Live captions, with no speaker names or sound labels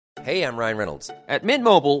Hey, I'm Ryan Reynolds. At Mint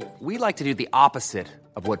Mobile, we like to do the opposite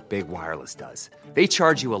of what Big Wireless does. They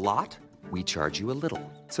charge you a lot, we charge you a little.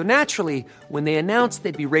 So naturally, when they announced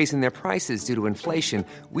they'd be raising their prices due to inflation,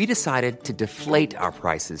 we decided to deflate our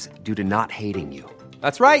prices due to not hating you.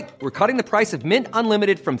 That's right. We're cutting the price of Mint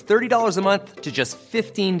Unlimited from $30 a month to just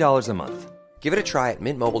 $15 a month. Give it a try at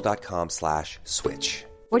mintmobile.com/switch.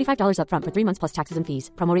 $45 up front for 3 months plus taxes and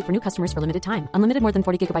fees. Promo rate for new customers for limited time. Unlimited more than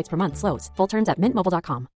 40 gigabytes per month. Slows full terms at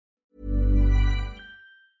mintmobile.com.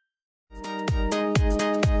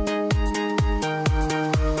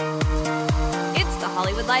 It's the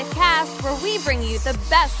Hollywood Life Cast, where we bring you the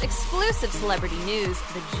best exclusive celebrity news,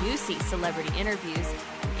 the juicy celebrity interviews,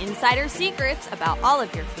 and insider secrets about all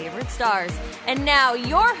of your favorite stars. And now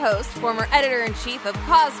your host, former editor-in-chief of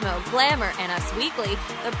Cosmo, Glamour, and Us Weekly,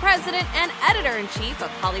 the president and editor-in-chief of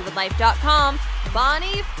HollywoodLife.com,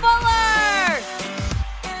 Bonnie Fuller!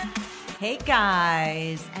 Hey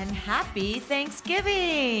guys, and happy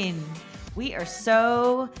Thanksgiving! We are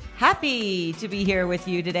so happy to be here with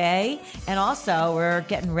you today. And also, we're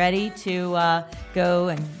getting ready to go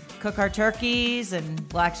and cook our turkeys. And,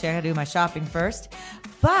 well, actually, I gotta do my shopping first.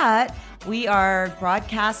 But we are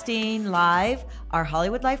broadcasting live our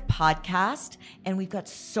Hollywood Life podcast, and we've got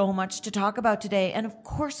so much to talk about today. And of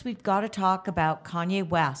course, we've got to talk about Kanye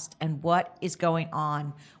West and what is going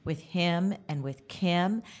on with him and with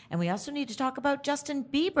Kim. And we also need to talk about Justin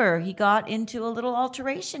Bieber. He got into a little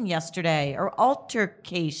altercation yesterday, or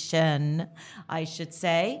altercation, I should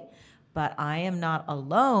say. But I am not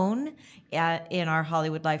alone in our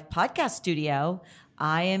Hollywood Life podcast studio.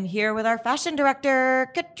 I am here with our fashion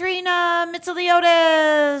director, Katrina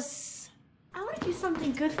Mitsiliotis. I want to do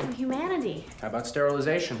something good for humanity. How about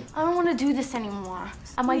sterilization? I don't want to do this anymore.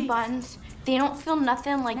 And my buttons, they don't feel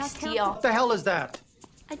nothing like steel. What the hell is that?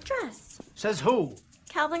 A dress. Says who?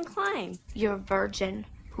 Calvin Klein. You're a virgin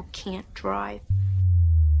who can't drive.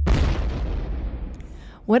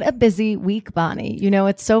 What a busy week, Bonnie. You know,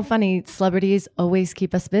 it's so funny. Celebrities always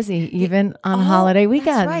keep us busy, even on holiday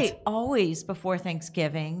weekends. That's right. Always before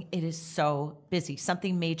Thanksgiving, it is so busy.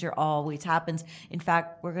 Something major always happens. In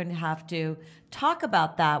fact, we're going to have to talk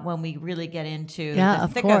about that when we really get into the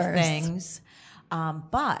thick of things.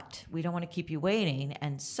 But we don't want to keep you waiting.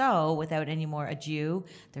 And so, without any more ado,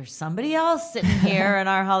 there's somebody else sitting here in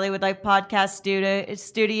our Hollywood Life podcast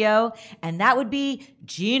studio, and that would be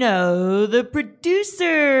Gino, the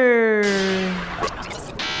producer.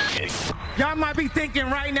 Y'all might be thinking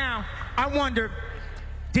right now, I wonder,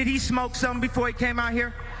 did he smoke something before he came out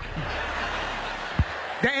here?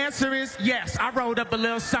 The answer is yes. I rolled up a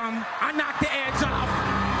little something. I knocked the edge off.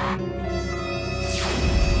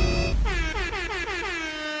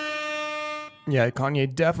 Yeah,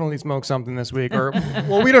 Kanye definitely smoked something this week. Or,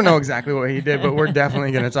 well, we don't know exactly what he did, but we're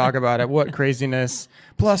definitely going to talk about it. What craziness.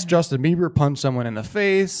 Plus, Justin Bieber punched someone in the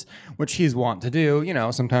face, which he's wont to do. You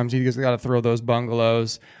know, sometimes he's got to throw those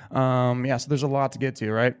bungalows. So there's a lot to get to,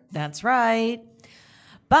 right? That's right.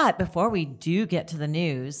 But before we do get to the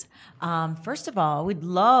news, first of all, we'd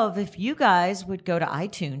love if you guys would go to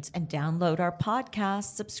iTunes and download our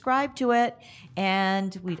podcast, subscribe to it,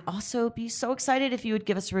 and we'd also be so excited if you would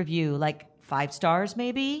give us a review, like 5 stars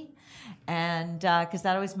maybe, and because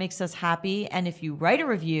that always makes us happy. And if you write a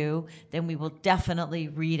review, then we will definitely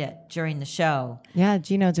read it during the show. Yeah,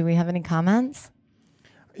 Gino, do we have any comments?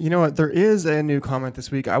 You know what? There is a new comment this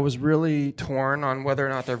week. I was really torn on whether or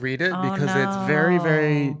not to read it because it's very,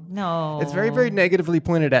 very it's very, very negatively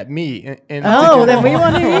pointed at me. Then we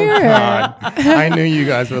want to hear it. I knew you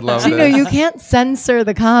guys would love Gino, this. you can't censor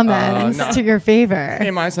the comments to your favor.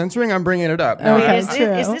 Am I censoring? I'm bringing it up. Okay,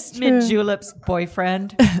 is this Mint Julep's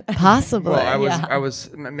boyfriend? Possibly. Well, I was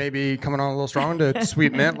maybe coming on a little strong to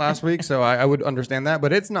Sweet Mint last week, so I would understand that,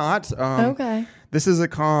 but it's not. Okay. This is a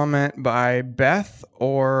comment by Beth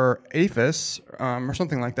or Aphis or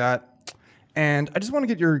something like that. And I just want to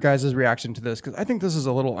get your guys' reaction to this because I think this is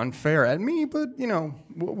a little unfair at me, but, you know,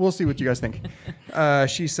 we'll see what you guys think.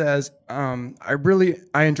 She says, I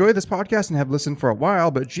enjoy this podcast and have listened for a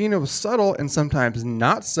while, but Gino's subtle and sometimes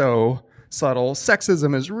not so subtle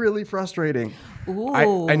sexism is really frustrating.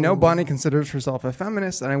 I know Bonnie considers herself a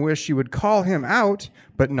feminist, and I wish she would call him out,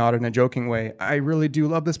 but not in a joking way. I really do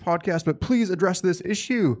love this podcast, but please address this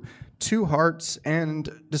issue. 2 hearts, and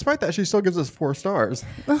despite that, she still gives us 4 stars.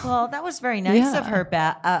 Well, that was very nice of her,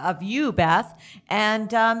 of you, Beth.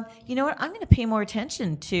 And you know what? I'm going to pay more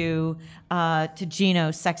attention to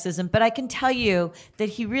Gino's sexism, but I can tell you that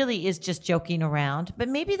he really is just joking around. But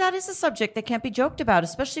maybe that is a subject that can't be joked about,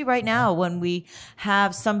 especially right now when we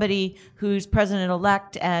have somebody who's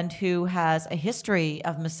president-elect and who has a history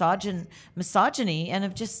of misogyny and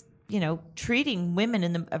of just treating women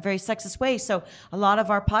in a very sexist way. So a lot of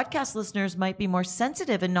our podcast listeners might be more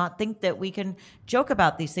sensitive and not think that we can joke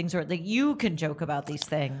about these things, or that you can joke about these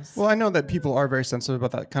things. Well, I know that people are very sensitive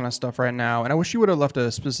about that kind of stuff right now, and I wish you would have left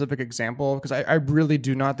a specific example, because I really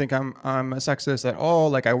do not think I'm a sexist at all.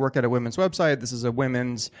 Like, I work at a women's website. This is a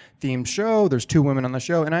women's themed show. There's 2 women on the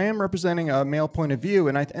show, and I am representing a male point of view,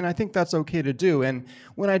 and I think that's okay to do. And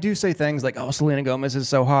when I do say things like, "Oh, Selena Gomez is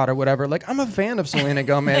so hot" or whatever, like, I'm a fan of Selena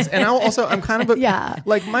Gomez, and I'm kind of a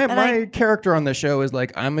like my character on the show is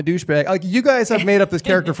like, I'm a douchebag. Like, you guys have made up this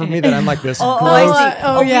character for me that I'm like this.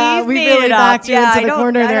 Yeah, we really backed you into the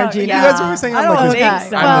corner there, Gino. You guys always saying I'm like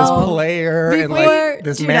this. I'm this player and like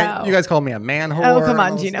this Gino. man. You guys call me a man whore. Oh, come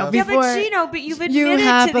on, Gino. But you've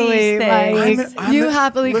admitted to these things. You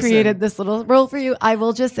happily created this little role for you. I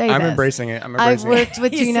will just say I'm this. embracing it. I've worked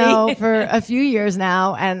with Gino for a few years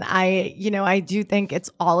now, and I do think it's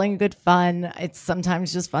all in good fun. It's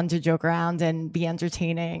sometimes just fun to joke around and be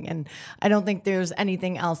entertaining, and I don't think there's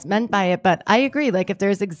anything else meant by it. But I agree. Like, if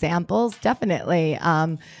there's examples, definitely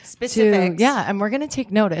specifics. And we're going to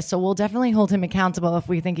take notice. So we'll definitely hold him accountable if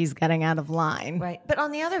we think he's getting out of line. Right. But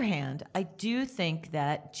on the other hand, I do think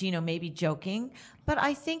that Gino may be joking, but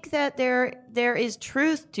I think that there is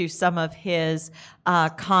truth to some of his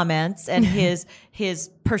comments and his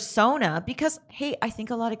persona, because, hey, I think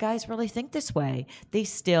a lot of guys really think this way. They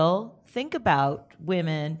still think about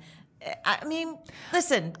women. I mean,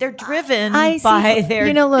 listen, they're driven by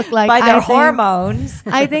their hormones.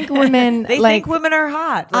 I think women they think women are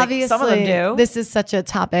hot. Like, obviously, some of them do. This is such a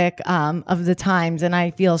topic of the times, and I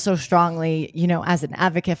feel so strongly, as an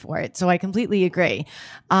advocate for it. So I completely agree.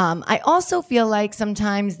 I also feel like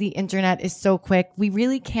sometimes the internet is so quick, we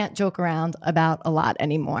really can't joke around about a lot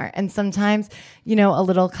anymore. And sometimes, a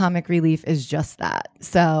little comic relief is just that.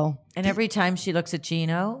 So. And every time she looks at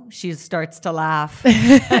Gino, she starts to laugh.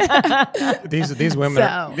 These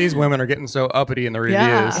women are getting so uppity in the reviews.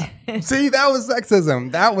 Yeah. See, that was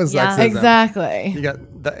sexism. Sexism. Exactly. You got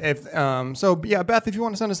Beth, if you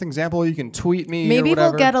want to send us an example, you can tweet me. Maybe or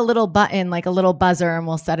whatever. we'll get a little button, like a little buzzer, and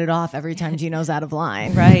we'll set it off every time Gino's out of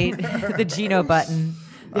line. Right. The Gino button.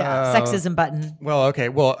 Yeah, sexism button. Well, okay.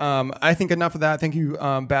 Well, I think enough of that. Thank you,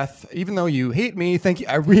 Beth. Even though you hate me, thank you.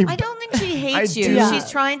 I don't think she hates you. She's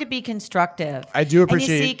trying to be constructive. I do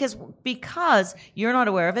appreciate. And you see, because you're not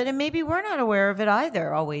aware of it, and maybe we're not aware of it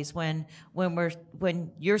either. Always when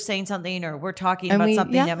you're saying something or we're talking about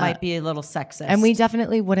something that might be a little sexist, and we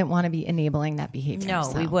definitely wouldn't want to be enabling that behavior. No,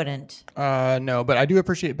 we wouldn't. No, but I do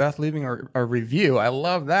appreciate Beth leaving a review. I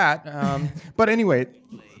love that. But anyway.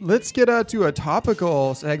 Let's get to a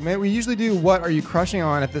topical segment. We usually do What Are You Crushing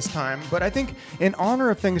On at this time, but I think in honor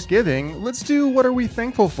of Thanksgiving, let's do What Are We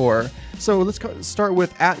Thankful For? So let's start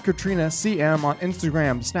with @KatrinaCM on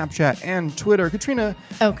Instagram, Snapchat, and Twitter. Katrina,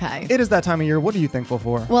 okay, it is that time of year. What are you thankful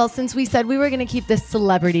for? Well, since we said we were going to keep this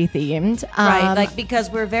celebrity themed, right? Because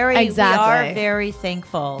we are very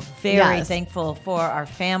thankful, thankful for our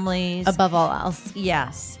families above all else.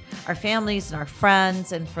 Yes. Our families and our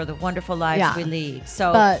friends, and for the wonderful lives we lead.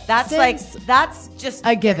 So that's just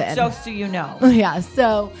a given. Just so you know. Yeah.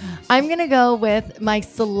 So I'm gonna go with my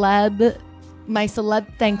celeb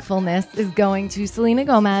thankfulness is going to Selena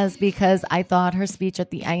Gomez, because I thought her speech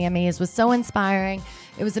at the AMAs was so inspiring.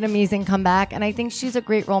 It was an amazing comeback, and I think she's a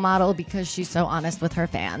great role model because she's so honest with her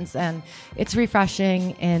fans, and it's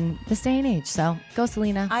refreshing in this day and age. So go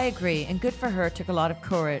Selena. I agree, and good for her. Took a lot of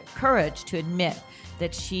courage to admit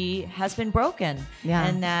that she has been broken. Yeah.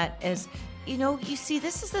 And that is, you see,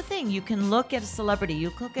 this is the thing. You can look at a celebrity,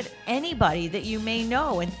 you look at anybody that you may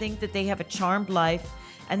know and think that they have a charmed life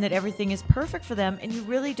and that everything is perfect for them, and you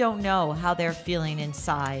really don't know how they're feeling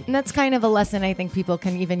inside. And that's kind of a lesson I think people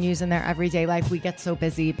can even use in their everyday life. We get so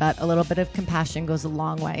busy, but a little bit of compassion goes a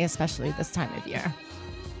long way, especially this time of year.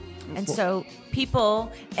 And so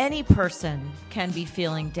any person can be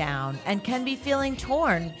feeling down and can be feeling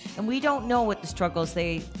torn, and we don't know what the struggles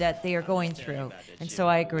that they are going through. And so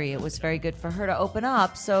I agree, it was very good for her to open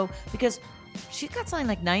up. So because she's got something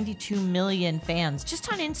like 92 million fans just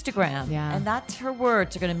on Instagram, and that's her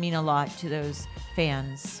words are going to mean a lot to those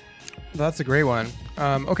fans. That's a great one.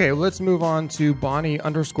 Okay, let's move on to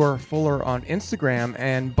Bonnie_Fuller on Instagram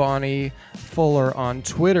and Bonnie Fuller on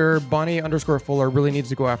Twitter. Bonnie_Fuller really needs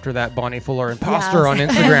to go after that Bonnie Fuller imposter on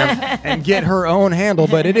Instagram and get her own handle,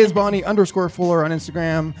 but it is Bonnie_Fuller on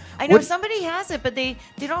Instagram. I know somebody has it, but they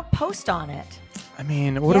don't post on it. I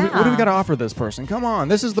mean, what do we got to offer this person? Come on,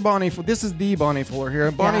 this is the Bonnie Fuller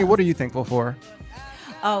here. Bonnie, what are you thankful for?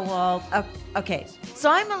 Oh, well, okay. So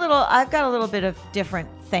I've got a little bit of different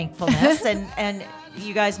thankfulness, and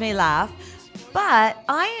you guys may laugh. But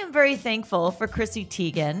I am very thankful for Chrissy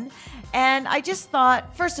Teigen. And I just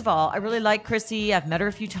thought, first of all, I really like Chrissy. I've met her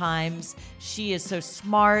a few times. She is so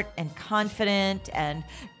smart and confident and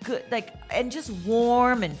good, and just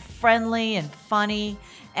warm and friendly and funny.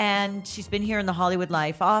 And she's been here in the Hollywood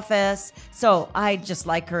Life office. So I just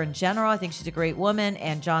like her in general. I think she's a great woman.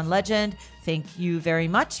 And John Legend, thank you very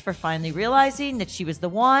much for finally realizing that she was the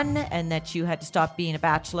one and that you had to stop being a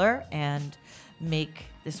bachelor and make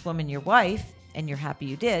this woman your wife. And you're happy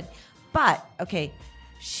you did. But, okay,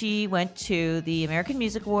 she went to the American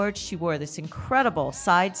Music Awards. She wore this incredible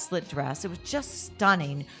side slit dress. It was just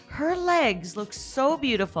stunning. Her legs looked so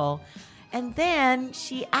beautiful. And then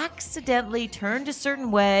she accidentally turned a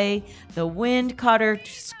certain way. The wind caught her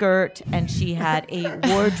skirt, and she had a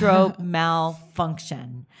wardrobe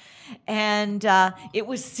malfunction. And it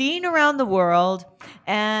was seen around the world.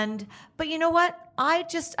 But you know what?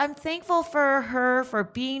 I'm thankful for her for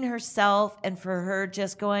being herself and for her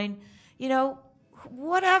just going,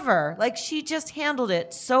 whatever. Like, she just handled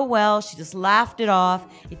it so well. She just laughed it off.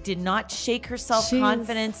 It did not shake her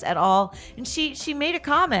self-confidence at all. And she made a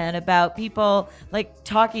comment about people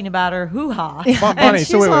talking about her hoo-ha. Bonnie,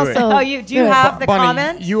 so wait. Oh, do you have the Bonnie,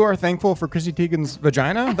 comment? You are thankful for Chrissy Teigen's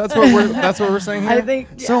vagina? That's what we're saying here? I think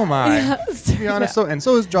so am I. Yes. To be honest,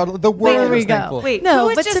 so is John. The world is thankful. Wait,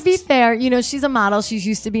 no, but to be fair, she's a model. She's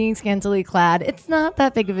used to being scantily clad. It's not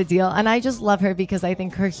that big of a deal. And I just love her because I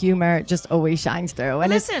think her humor just always shines through.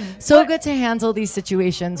 And listen, it's so good to handle these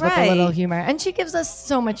situations with a little Right. humor. And she gives us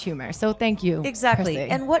so much humor. So thank you. Exactly.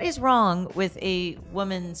 Chrissy. And what is wrong with a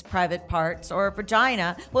woman's private parts or a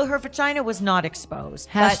vagina? Well, her vagina was not exposed.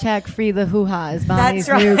 but- Hashtag free the hoo-ha is Bonnie's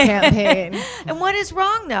That's new right. campaign. And what is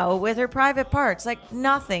wrong, though, with her private parts?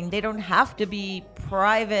 Nothing. They don't have to be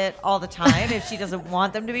private all the time if she doesn't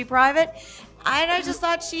want them to be private. And I just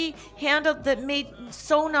thought she handled that, made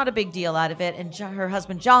so not a big deal out of it. And her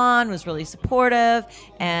husband, John, was really supportive.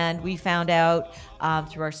 And we found out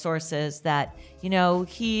through our sources that,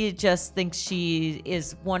 he just thinks she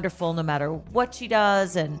is wonderful no matter what she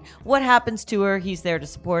does and what happens to her. He's there to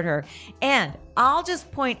support her. And I'll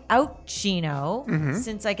just point out, Chino,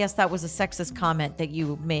 since I guess that was a sexist comment that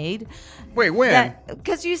you made. Wait, when?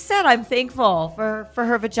 Because you said I'm thankful for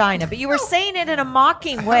her vagina, but you were saying it in a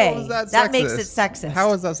mocking way. How is that That sexist? makes it sexist.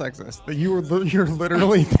 How is that sexist? That you're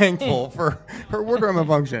literally thankful for her wardrobe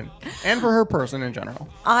malfunction and for her person in general.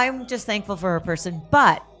 I'm just thankful for her person,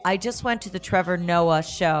 but I just went to the Trevor Noah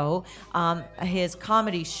show, his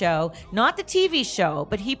comedy show, not the TV show,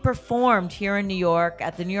 but he performed here in New York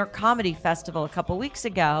at the New York Comedy Festival a couple weeks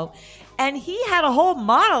ago. And he had a whole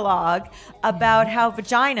monologue about how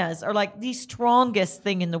vaginas are the strongest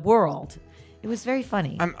thing in the world. It was very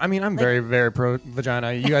funny. I'm very, very pro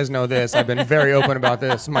vagina. You guys know this. I've been very open about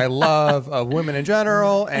this. My love of women in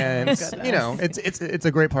general, and it's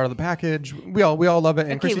a great part of the package. We all love it,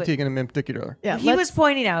 and Okay, Chrissy Teigen in particular. Yeah, He was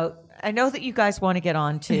pointing out, I know that you guys want to get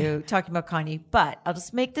on to talking about Kanye, but I'll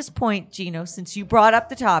just make this point, Gino, since you brought up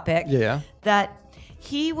the topic, that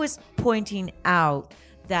he was pointing out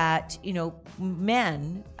that,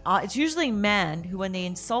 men, it's usually men who, when they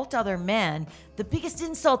insult other men, the biggest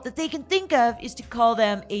insult that they can think of is to call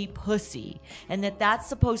them a pussy, and that's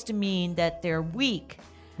supposed to mean that they're weak.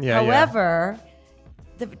 However,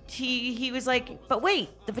 he was like, but wait,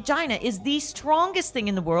 the vagina is the strongest thing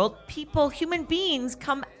in the world. Human beings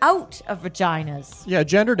come out of vaginas. Yeah,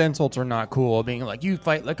 gendered insults are not cool. Being like, you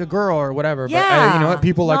fight like a girl or whatever. Yeah, but you know what?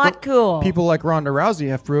 People not cool. People like Ronda Rousey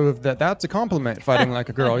have proved that that's a compliment, fighting like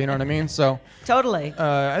a girl. You know what I mean? So Totally.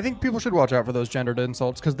 I think people should watch out for those gendered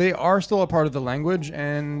insults because they are still a part of the language.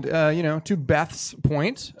 And to Beth's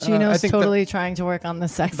point, Gino's I think totally trying to work on the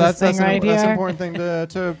sexist that's thing right here. That's an important thing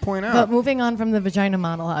to point out. But moving on from the vagina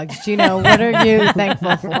monologues, Gino, what are you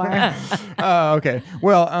thankful for? Okay.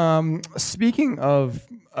 Well, speaking of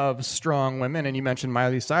strong women, and you mentioned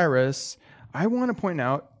Miley Cyrus, I want to point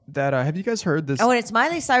out that have you guys heard this? Oh, and it's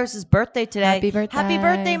Miley Cyrus's birthday today. Happy birthday. Happy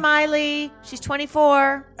birthday, Miley. She's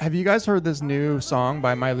 24. Have you guys heard this new song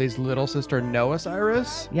by Miley's little sister Noah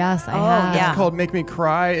Cyrus? Yes, I have. yeah. It's called "Make Me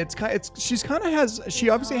Cry." She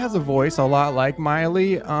obviously has a voice a lot like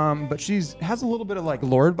Miley, but has a little bit of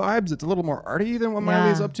Lorde vibes. It's a little more arty than what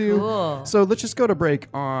Miley's up to. Cool. So let's just go to break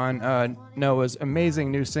on Noah's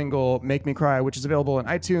amazing new single "Make Me Cry," which is available on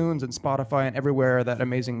iTunes and Spotify and everywhere that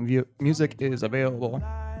amazing music is available.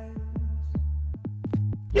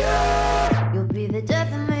 You'll be the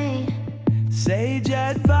death of me. Sage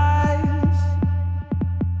advice.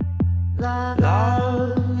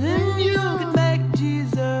 Love. And you can make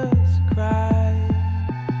Jesus cry.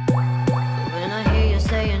 When I hear you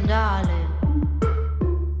saying, darling,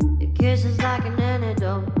 your kiss is like an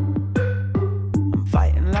antidote.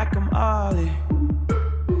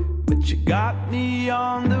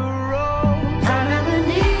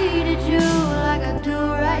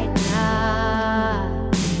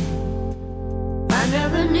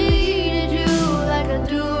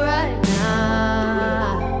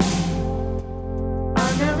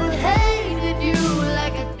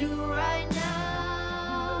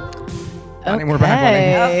 Bunny. We're back,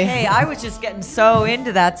 Bunny. Okay, I was just getting so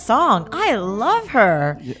into that song. I love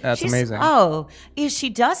her. Yeah, that's amazing. Oh, she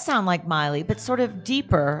does sound like Miley, but sort of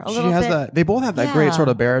deeper, a little bit. That. They both have that great sort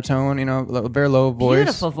of baritone, very low voice.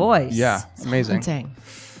 Beautiful voice. Yeah, amazing.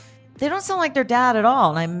 They don't sound like their dad at all,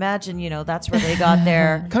 and I imagine that's where they got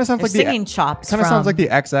their kind of sounds like singing chops. Kind of sounds like the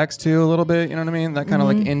XX too, a little bit. You know what I mean? That kind of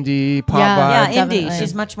like indie pop vibe. Yeah, indie.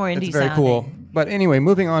 She's much more indie. It's very cool. But anyway,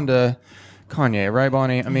 moving on to Kanye, right,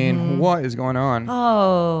 Bonnie? I mean, what is going on?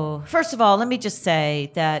 Oh, first of all, let me just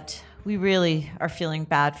say that we really are feeling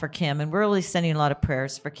bad for Kim, and we're really sending a lot of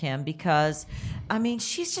prayers for Kim because, I mean,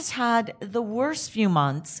 she's just had the worst few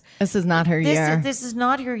months. This is not her year. This is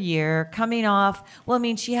not her year. Coming off, well, I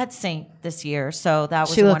mean, she had Saint this year, so that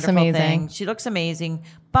was she a looks wonderful amazing. thing. She looks amazing,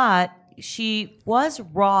 but she was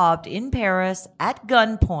robbed in Paris at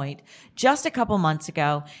gunpoint just a couple months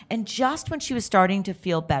ago, and just when she was starting to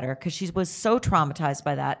feel better, because she was so traumatized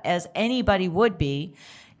by that, as anybody would be.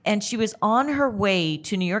 And she was on her way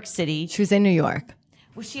to New York City. She was in New York.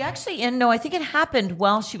 Was she actually in? No, I think it happened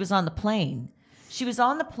while she was on the plane. She was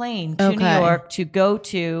on the plane to New York to go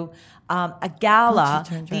to a gala,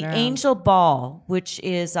 the Angel Ball, which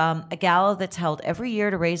is a gala that's held every year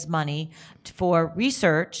to raise money for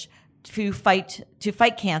research to fight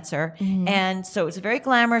cancer. And so it was a very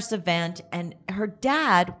glamorous event, and her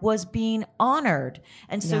dad was being honored.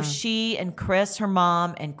 And so she and Chris, her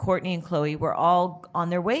mom, and Courtney and Chloe were all on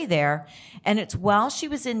their way there. And it's while she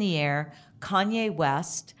was in the air, Kanye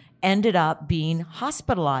West ended up being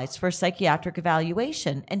hospitalized for psychiatric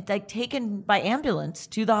evaluation and taken by ambulance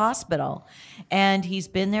to the hospital. And he's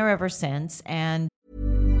been there ever since. And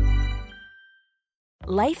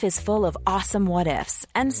life is full of awesome what-ifs,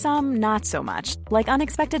 and some not so much, like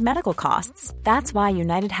unexpected medical costs. That's why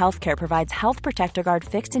United Healthcare provides Health Protector Guard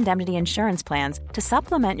fixed indemnity insurance plans to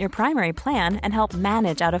supplement your primary plan and help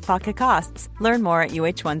manage out-of-pocket costs. Learn more at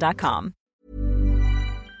uh1.com.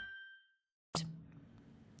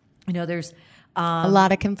 There's a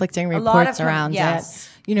lot of conflicting reports around it.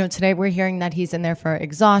 Today we're hearing that he's in there for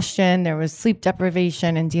exhaustion. There was sleep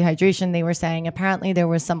deprivation and dehydration. They were saying apparently there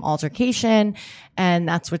was some altercation, and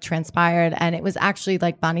that's what transpired. And it was actually,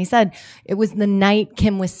 like Bonnie said, it was the night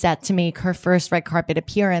Kim was set to make her first red carpet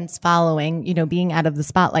appearance following, being out of the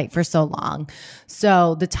spotlight for so long.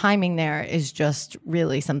 So the timing there is just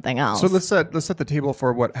really something else. So let's set the table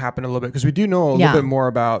for what happened a little bit, because we do know a little bit more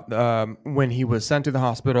about when he was sent to the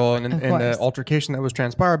hospital and the altercation that was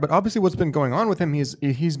transpired. But obviously what's been going on with him,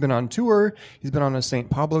 he's been on tour. He's been on a St.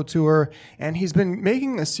 Pablo tour, and he's been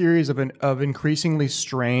making a series of increasingly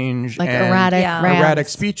strange, like erratic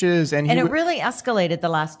speeches, and it really escalated the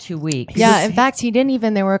last 2 weeks. Yeah, in fact,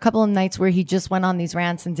 there were a couple of nights where he just went on these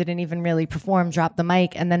rants and didn't even really perform, dropped the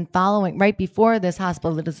mic, and then right before this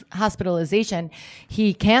hospitalization,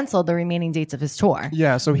 he canceled the remaining dates of his tour.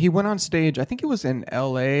 Yeah, so he went on stage. I think it was in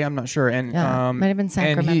L.A. I'm not sure, and might have been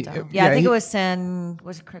Sacramento. I think it was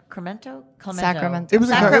Sacramento. Sacramento. It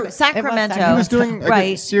was Sacramento. He was doing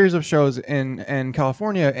a series of shows in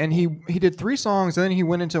California, and he did 3 songs, and then he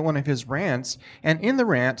went into one of his rants, and in the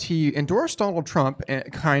rant he endorsed Donald Trump,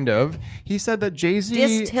 kind of. He said that Jay-Z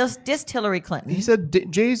dissed Hillary Clinton. He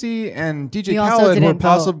said Jay-Z and DJ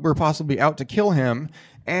Khaled were possibly out to kill him.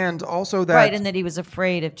 And also that... and that he was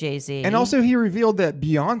afraid of Jay-Z. And also he revealed that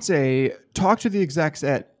Beyonce talked to the execs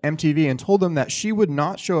at MTV and told them that she would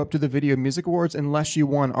not show up to the Video Music Awards unless she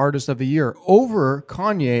won Artist of the Year over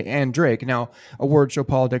Kanye and Drake. Now, award show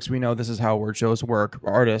politics, we know this is how award shows work.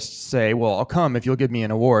 Artists say, well, I'll come if you'll give me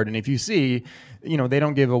an award. And if you see... they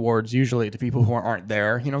don't give awards usually to people who aren't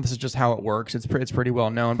there. This is just how it works. It's pretty well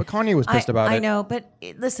known. But Kanye was pissed about it. I know, but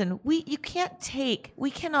listen, we cannot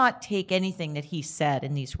take anything that he said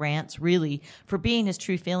in these rants really for being his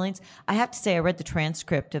true feelings. I have to say, I read the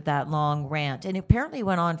transcript of that long rant, and it apparently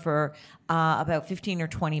went on for about 15 or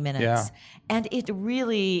 20 minutes. Yeah. And it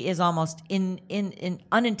really is almost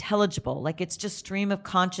unintelligible. Like, it's just stream of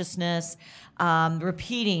consciousness,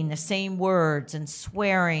 repeating the same words and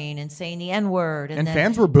swearing and saying the N-word. And then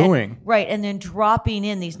fans were booing. And then dropping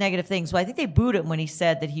in these negative things. Well, I think they booed him when he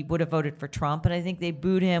said that he would have voted for Trump, and I think they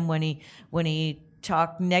booed him when he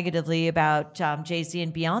talked negatively about Jay-Z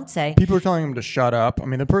and Beyonce. People were telling him to shut up. I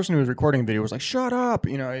mean, the person who was recording the video was like, shut up.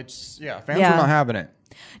 Fans were not having it.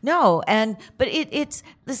 No, but it's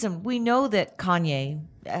listen, we know that Kanye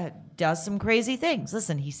does some crazy things.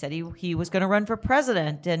 Listen, he said he was going to run for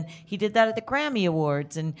president, and he did that at the Grammy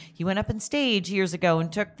Awards, and he went up on stage years ago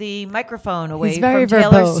and took the microphone away from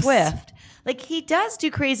Taylor Swift. Like, he does do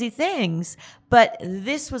crazy things, but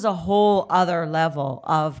this was a whole other level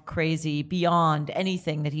of crazy beyond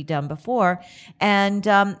anything that he'd done before. And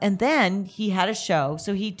then he had a show.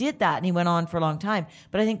 So he did that and he went on for a long time.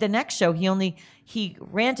 But I think the next show, he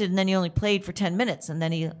ranted and then he only played for 10 minutes and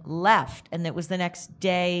then he left. And it was the next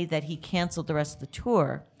day that he canceled the rest of the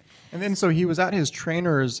tour. And then so he was at his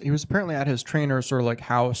trainer's, apparently at his trainer's sort of like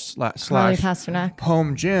house Holly slash Pasternak.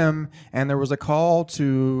 home gym, and there was a call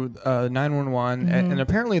to 911, and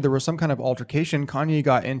apparently there was some kind of altercation. Kanye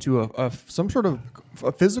got into some sort of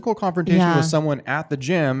a physical confrontation with someone at the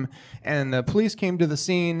gym, and the police came to the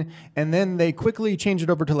scene, and then they quickly changed it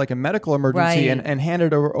over to like a medical emergency and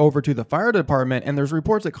handed it over to the fire department. And there's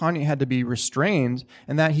reports that Kanye had to be restrained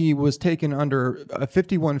and that he was taken under a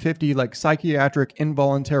 5150 like psychiatric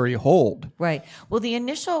involuntary hold. Right. Well, the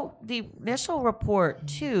initial report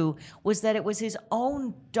too was that it was his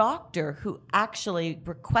own doctor who actually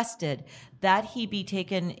requested that he be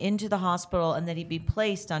taken into the hospital and that he be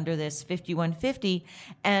placed under this 5150.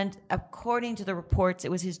 And according to the reports,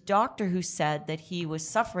 it was his doctor who said that he was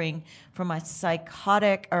suffering from a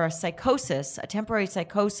psychosis, a temporary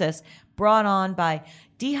psychosis brought on by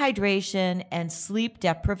dehydration and sleep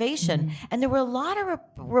deprivation. And there were a lot of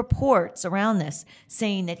reports around this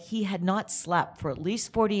saying that he had not slept for at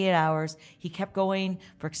least 48 hours. He kept going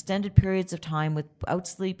for extended periods of time without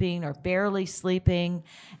sleeping or barely sleeping.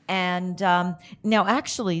 And now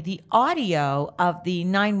actually the audio of the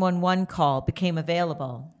 911 call became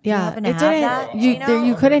available. Do you happen to have that?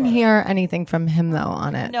 You couldn't hear anything from him though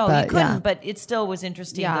on it. No, you couldn't, but it still was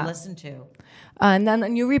interesting to listen to. And then a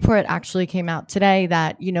new report actually came out today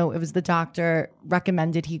that, it was the doctor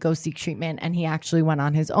recommended he go seek treatment and he actually went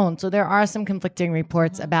on his own. So there are some conflicting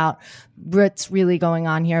reports about what's really going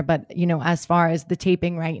on here. But, as far as the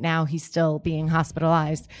taping right now, he's still being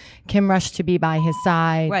hospitalized. Kim rushed to be by his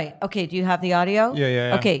side. Right. Okay. Do you have the audio?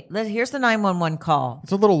 Yeah. Okay. Here's the 911 call.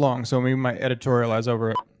 It's a little long, so we might editorialize over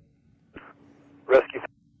it. Rescue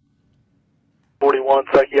 41,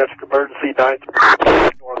 psychiatric emergency, 9th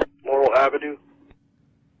North Laurel Avenue.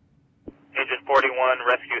 Agent 41,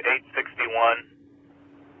 Rescue 861.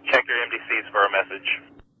 Check your MDCs for a message.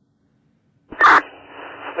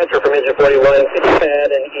 Metro from Agent 41. Could you add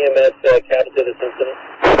an EMS captain to this incident?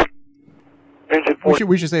 Agent 41.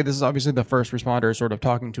 We should say this is obviously the first responders sort of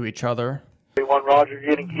talking to each other. 41, Roger.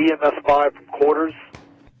 Getting EMS 5 from quarters.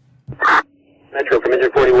 Metro from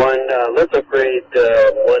Agent 41. Let's upgrade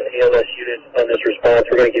one ALS unit on this response.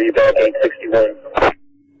 We're going to give you back 861.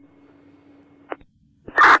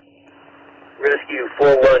 Rescue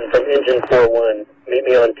 41 from Engine 41. Meet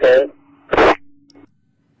me on 10.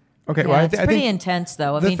 Okay, Yeah, well, I it's pretty intense,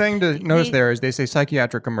 though. The thing to notice there is they say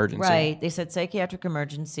psychiatric emergency. Right. They said psychiatric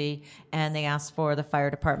emergency, and they asked for the fire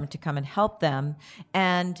department to come and help them.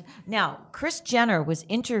 And now, Kris Jenner was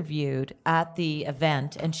interviewed at the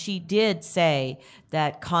event, and she did say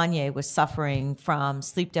that Kanye was suffering from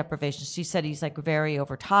sleep deprivation. She said he's like very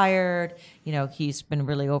overtired. He's been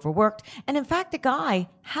really overworked. And in fact, the guy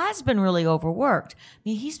has been really overworked. I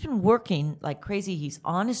mean, he's been working like crazy. He's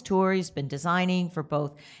on his tour. He's been designing for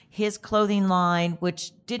both his clothing line,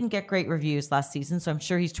 which didn't get great reviews last season. So I'm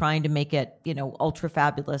sure he's trying to make it, ultra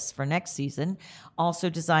fabulous for next season. Also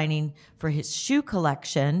designing for his shoe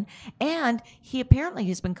collection. And he apparently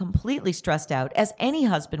has been completely stressed out, as any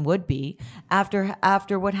husband would be, after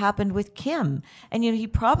what happened with Kim. And, he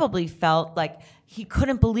probably felt like he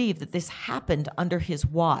couldn't believe that this happened under his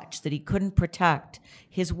watch, that he couldn't protect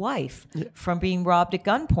his wife from being robbed at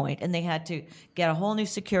gunpoint. And they had to get a whole new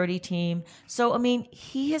security team. So, I mean,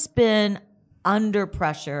 he has been under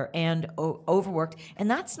pressure and overworked.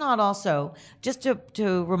 And that's not also, just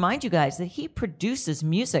to remind you guys, that he produces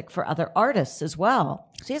music for other artists as well.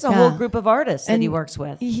 So he has a whole group of artists that he works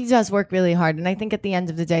with. He does work really hard. And I think at the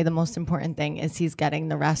end of the day, the most important thing is he's getting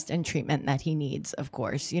the rest and treatment that he needs, of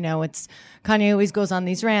course. It's Kanye always goes on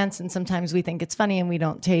these rants, and sometimes we think it's funny and we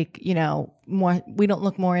don't take, we don't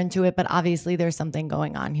look more into it, but obviously there's something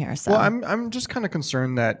going on here. So well, I'm just kind of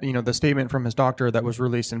concerned that, the statement from his doctor that was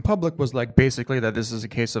released in public was like basically that this is a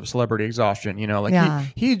case of celebrity exhaustion,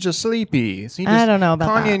 he's just sleepy. I don't know about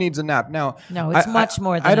Kanye that. needs a nap. Now, no, it's much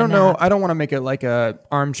more than I don't a know. nap. I don't want to make it like a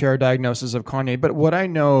armchair diagnosis of Kanye, but what I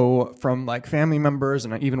know from like family members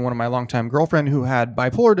and even one of my longtime girlfriend who had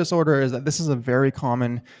bipolar disorder is that this is a very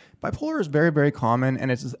common bipolar is very, very common,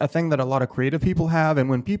 and it's a thing that a lot of creative people have. And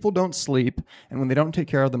when people don't sleep and when they don't take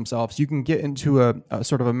care of themselves, you can get into a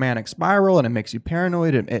sort of a manic spiral, and it makes you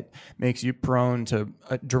paranoid. It makes you prone to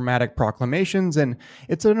dramatic proclamations, and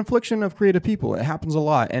it's an affliction of creative people. It happens a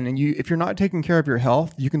lot, and if you're not taking care of your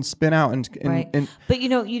health, you can spin out and but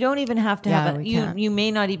you don't even have to have you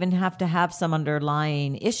may not even have to have some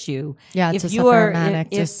underlying issue. Yeah, if to you suffer are a manic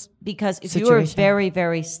because if situation. you are very,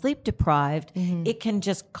 very sleep deprived, it can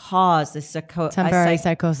just cause a temporary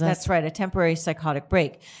psychosis. That's right, a temporary psychotic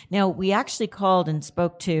break. Now, we actually called and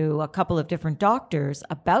spoke to a couple of different doctors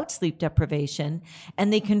about sleep deprivation,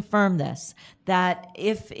 and they confirmed this, that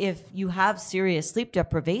if you have serious sleep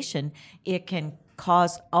deprivation, it can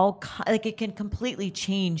cause it can completely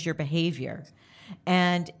change your behavior.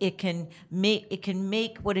 And it can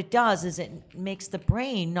make what it does is it makes the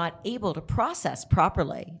brain not able to process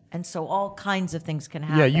properly. And so all kinds of things can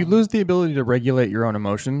happen. Yeah, you lose the ability to regulate your own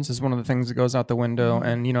emotions is one of the things that goes out the window.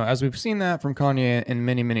 And, as we've seen that from Kanye in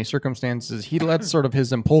many, many circumstances, he lets sort of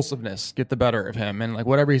his impulsiveness get the better of him. And like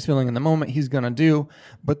whatever he's feeling in the moment, he's going to do.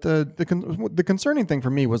 But the concerning thing for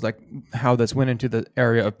me was like how this went into the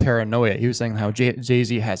area of paranoia. He was saying how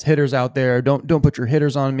Jay-Z has hitters out there. Don't put your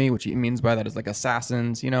hitters on me, which he means by that is like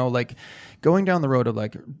assassins, like going down the road of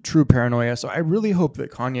like true paranoia. So I really hope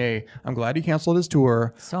that Kanye, I'm glad he canceled his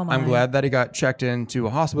tour. So I'm glad that he got checked into a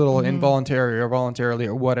hospital involuntarily or voluntarily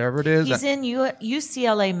or whatever it is. He's in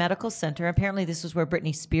UCLA Medical Center. Apparently this was where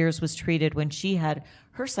Britney Spears was treated when she had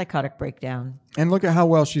her psychotic breakdown. And look at how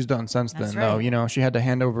well she's done since then, right. though. She had to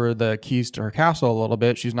hand over the keys to her castle a little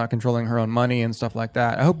bit. She's not controlling her own money and stuff like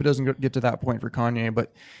that. I hope it doesn't get to that point for Kanye,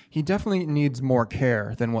 but he definitely needs more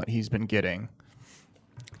care than what he's been getting.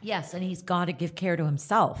 Yes, and he's got to give care to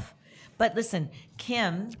himself. But listen,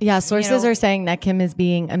 Kim... Yeah, sources are saying that Kim is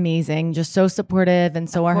being amazing, just so supportive, and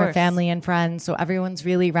so are her family and friends. So everyone's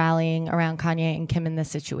really rallying around Kanye and Kim in this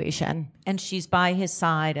situation. And she's by his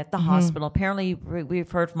side at the hospital. Apparently, we've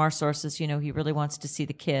heard from our sources, he really wants to see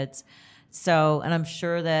the kids. So, and I'm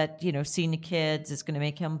sure that, seeing the kids is going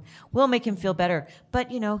to will make him feel better.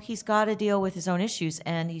 But, he's got to deal with his own issues,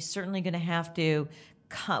 and he's certainly going to have to,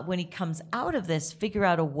 when he comes out of this, figure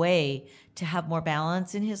out a way to have more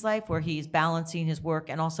balance in his life where he's balancing his work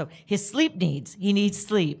and also his sleep needs. He needs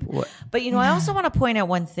sleep. What? But, I also want to point out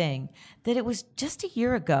one thing, that it was just a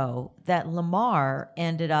year ago that Lamar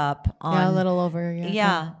ended up on... Yeah, a little over a year.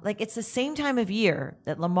 Yeah, like it's the same time of year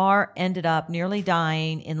that Lamar ended up nearly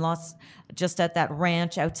dying just at that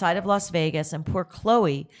ranch outside of Las Vegas, and poor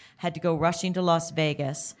Chloe had to go rushing to Las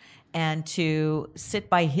Vegas and to sit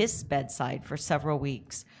by his bedside for several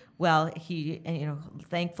weeks. Well, he,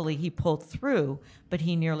 thankfully he pulled through, but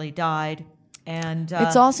he nearly died. And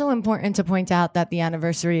it's also important to point out that the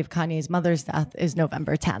anniversary of Kanye's mother's death is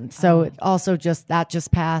November 10th. So it also just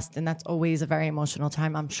passed, and that's always a very emotional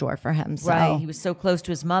time, I'm sure, for him. So. Right, he was so close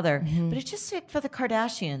to his mother. But it's just like for the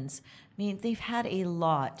Kardashians. They've had a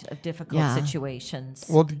lot of difficult situations.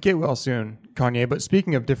 Well, get well soon, Kanye. But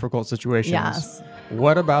speaking of difficult situations,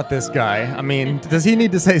 what about this guy? Does he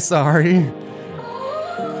need to say sorry?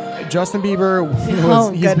 Justin Bieber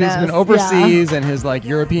he's been overseas and his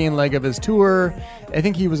European leg of his tour. I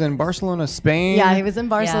think he was in Barcelona, Spain. Yeah, he was in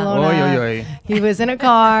Barcelona. Oy, oy, oy. He was in a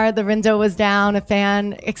car. The window was down.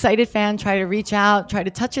 Excited fan tried to reach out, tried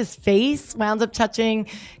to touch his face, wound up touching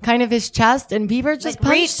kind of his chest, and Bieber just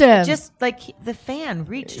punched him. Just the fan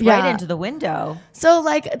reached right into the window. So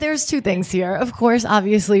there's two things here. Of course,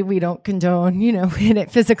 obviously we don't condone,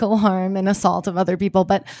 physical harm and assault of other people,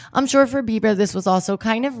 but I'm sure for Bieber this was also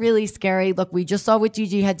kind of really scary. Look, we just saw with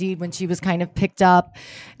Gigi Hadid when she was kind of picked up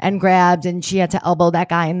and grabbed and she had to elbow that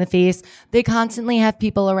guy in the face. They constantly have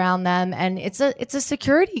people around them, and it's a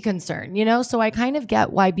security concern, so I kind of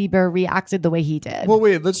get why Bieber reacted the way he did. Well,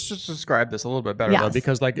 wait, let's just describe this a little bit better though,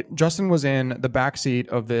 because Justin was in the backseat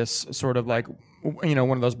of this sort of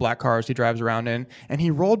one of those black cars he drives around in, and he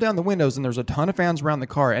rolled down the windows, and there's a ton of fans around the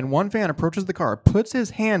car, and one fan approaches the car, puts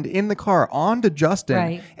his hand in the car onto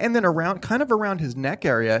Justin, and then around his neck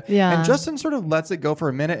area, and Justin sort of lets it go for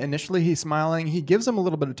a minute. Initially he's smiling, he gives him a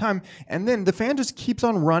little bit of time, and then the fan just keeps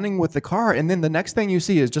on running with the car, and then the next thing you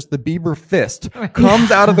see is just the Bieber fist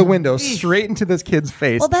comes out of the window straight into this kid's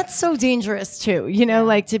face. Well, that's so dangerous too,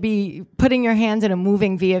 to be putting your hand in a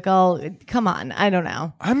moving vehicle. Come on, I don't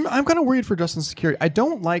know. I'm kind of worried for Justin's security. I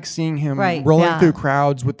don't like seeing him rolling through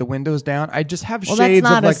crowds with the windows down. I just have shades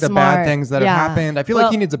of the bad things that have happened. I feel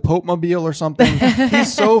like he needs a Pope mobile or something.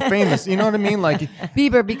 He's so famous. You know what I mean?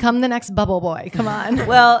 Bieber, become the next Bubble Boy. Come on.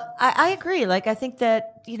 Well, I agree. I think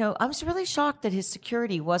that I was really shocked that his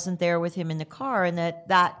security wasn't there with him in the car, and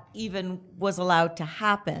that even was allowed to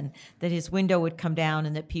happen, that his window would come down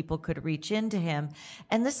and that people could reach into him.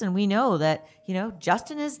 And listen, we know that,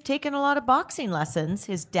 Justin has taken a lot of boxing lessons.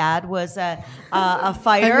 His dad was a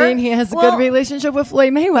fighter. I mean, he has a good relationship with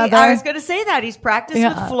Floyd Mayweather. I was going to say that. He's practiced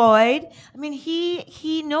with Floyd. I mean,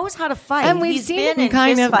 he knows how to fight. And we've He's seen been him in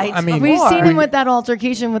kind fist of, fights before. we've seen him with that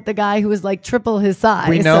altercation with the guy who was like triple his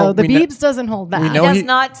size. So the Biebs doesn't hold back. We He know does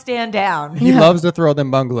not stand down. He loves to throw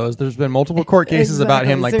them bungalows. There's been multiple court cases about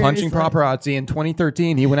him like punching seriously. paparazzi. In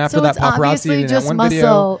 2013, he went after So that it's paparazzi obviously in just that one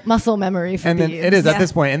video. muscle memory for And then Biebs. it is at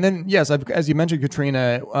this point. And then, yes, as you mentioned,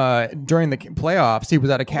 Katrina, during the playoffs, he was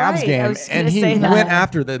at a Cavs Right, I game was and gonna he say went that.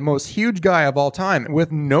 after the most huge guy of all time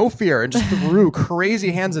with no fear and just threw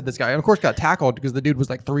crazy hands at this guy. And of course, got tackled because the dude was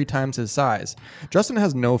like 3 times his size. Justin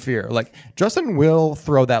has no fear. Like, Justin will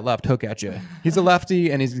throw that left hook at you. He's a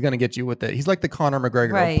lefty and he's going to get you with it. He's like the Conor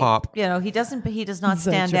McGregor of pop. He does not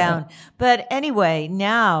So stand true. down. But anyway,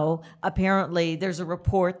 now apparently there's a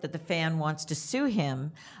report that the fan wants to sue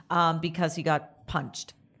him because he got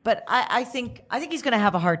punched. But I think he's going to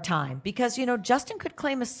have a hard time because, Justin could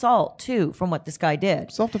claim assault too from what this guy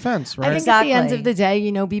did. Self-defense, right? I think at the end of the day,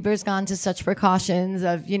 Bieber's gone to such precautions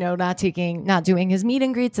of, not doing his meet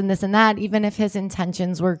and greets and this and that, even if his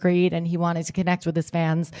intentions were great and he wanted to connect with his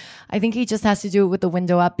fans. I think he just has to do it with the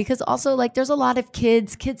window up because also like there's a lot of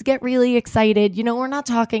kids get really excited. We're not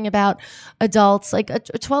talking about adults. Like a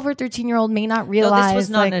 12 or 13-year-old may not realize. No, this was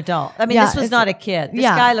not an adult. I mean, this was not a kid. This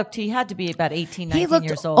guy he had to be about 18, 19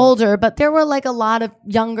 years old. Older, but there were like a lot of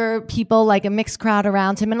younger people, like a mixed crowd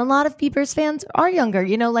around him, and a lot of Bieber's fans are younger.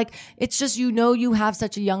 Like it's just you have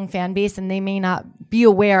such a young fan base, and they may not be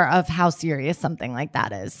aware of how serious something like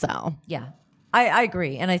that is. So yeah. I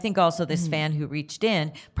agree. And I think also this fan who reached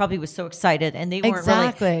in probably was so excited and they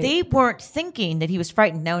weren't they weren't thinking that he was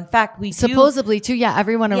frightened. Now, in fact, supposedly too. Yeah.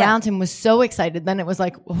 Everyone around him was so excited. Then it was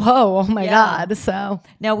like, whoa, oh my God. So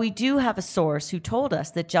now we do have a source who told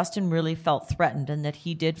us that Justin really felt threatened and that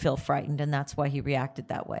he did feel frightened. And that's why he reacted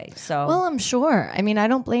that way. So, well, I'm sure. I mean, I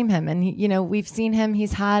don't blame him. And we've seen him,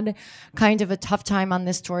 he's had kind of a tough time on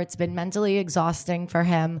this tour. It's been mentally exhausting for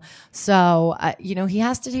him. So, he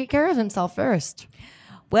has to take care of himself first.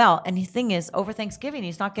 Well, and the thing is, over Thanksgiving,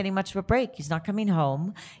 he's not getting much of a break. He's not coming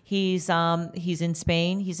home. He's in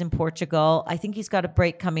Spain. He's in Portugal. I think he's got a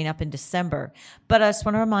break coming up in December. But I just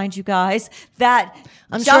want to remind you guys that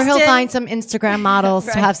I'm sure he'll find some Instagram models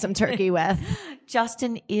Right. to have some turkey with.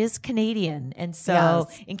 Justin is Canadian, and so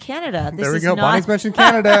in Canada, this There we is go. not. Bonnie's mentioned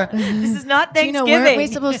Canada. This is not Thanksgiving. Weren't we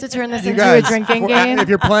supposed to turn this You into guys, a drinking game? If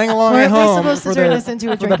you're playing along Weren't at we home supposed to turn this into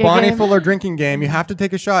a for the drinking Bonnie game? Fuller drinking game, you have to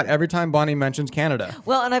take a shot every time Bonnie mentions Canada.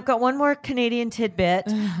 Well, and I've got one more Canadian tidbit.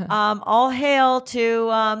 All hail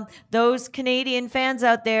to those Canadian fans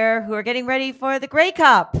out there who are getting ready for the Grey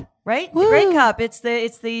Cup. Right? The Grey Cup. It's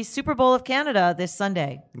the Super Bowl of Canada this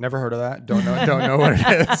Sunday. Never heard of that. Don't know what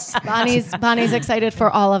it is. Bonnie's excited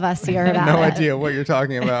for all of us here about No it. idea what you're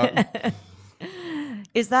talking about.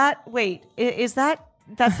 Is that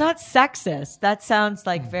that's not sexist. That sounds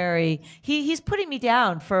like very he's putting me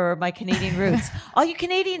down for my Canadian roots. All you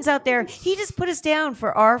Canadians out there, he just put us down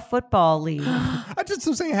for our football league. I just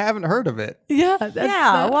was saying I haven't heard of it.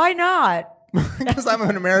 Yeah. Why not? Because I'm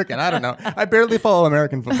an American. I don't know. I barely follow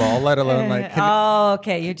American football, let alone like. Oh,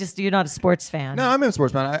 okay. You're not a sports fan. No, I'm a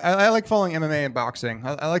sports fan. I like following MMA and boxing.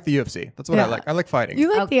 I like the UFC. That's what I like. I like fighting.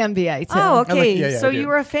 You like the NBA too. Oh, okay. I So do. you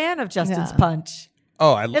were a fan of Justin's punch.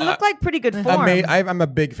 Oh, It looked like pretty good form. I'm a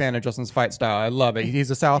big fan of Justin's fight style. I love it. He's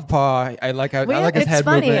a southpaw. I like his It's head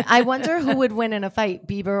funny. movement. I wonder who would win in a fight,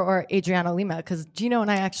 Bieber or Adriana Lima, because Gino and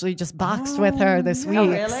I actually just boxed with her this week.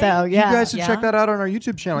 really? So yeah, You guys should check that out on our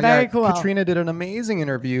YouTube channel. Very cool. Katrina did an amazing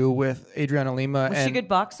interview with Adriana Lima. Was she a good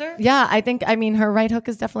boxer? Yeah, I mean, her right hook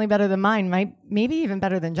is definitely better than mine. Maybe even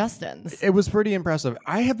better than Justin's. It was pretty impressive.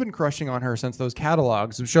 I have been crushing on her since those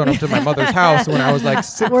catalogs have shown up to my mother's house when I was like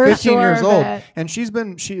 15 years old. And she's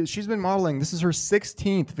been modeling. This is her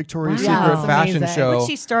 16th Victoria's Secret fashion amazing. show. Did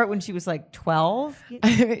she start when she was like 12?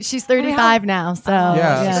 She's 35 now, so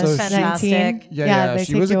Yeah, so that's fantastic. They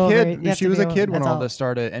she take was you a over. kid. You have She to was be a kid when all adult. this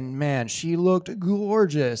started, and man, she looked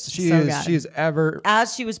gorgeous. good. She's ever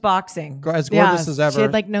As she was boxing. as gorgeous as ever. She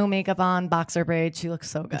had like no makeup on, boxer braids. She looks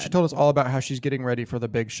so good. She told us all about how she's getting ready for the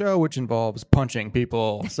big show, which involves punching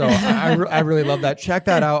people. So I really love that. Check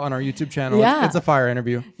that out on our YouTube channel. Yeah. It's a fire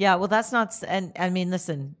interview. Yeah, well, that's not. And I mean,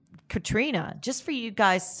 listen, Katrina, just for you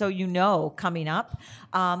guys, so you know, coming up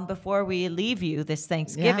before we leave you this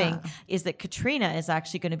Thanksgiving, is that Katrina is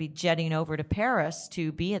actually going to be jetting over to Paris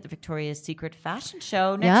to be at the Victoria's Secret fashion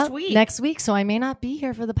show next week. Next week, so I may not be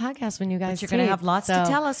here for the podcast when you guys. But you're going to have lots to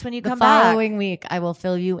tell us when you come back. The following back. week, I will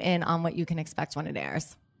fill you in on what you can expect when it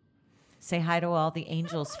airs. Say hi to all the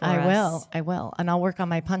angels for us. I will. And I'll work on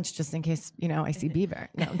my punch just in case, I see Bieber.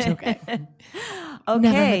 No, I'm joking.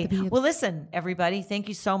 Okay. Well, listen, everybody, thank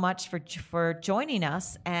you so much for joining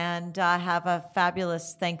us, and have a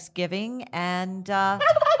fabulous Thanksgiving, and all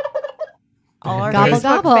our Gobble, Facebook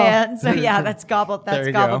gobble. fans. So yeah, that's gobble. That's There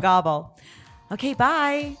you gobble, go. gobble. Okay,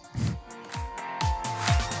 bye.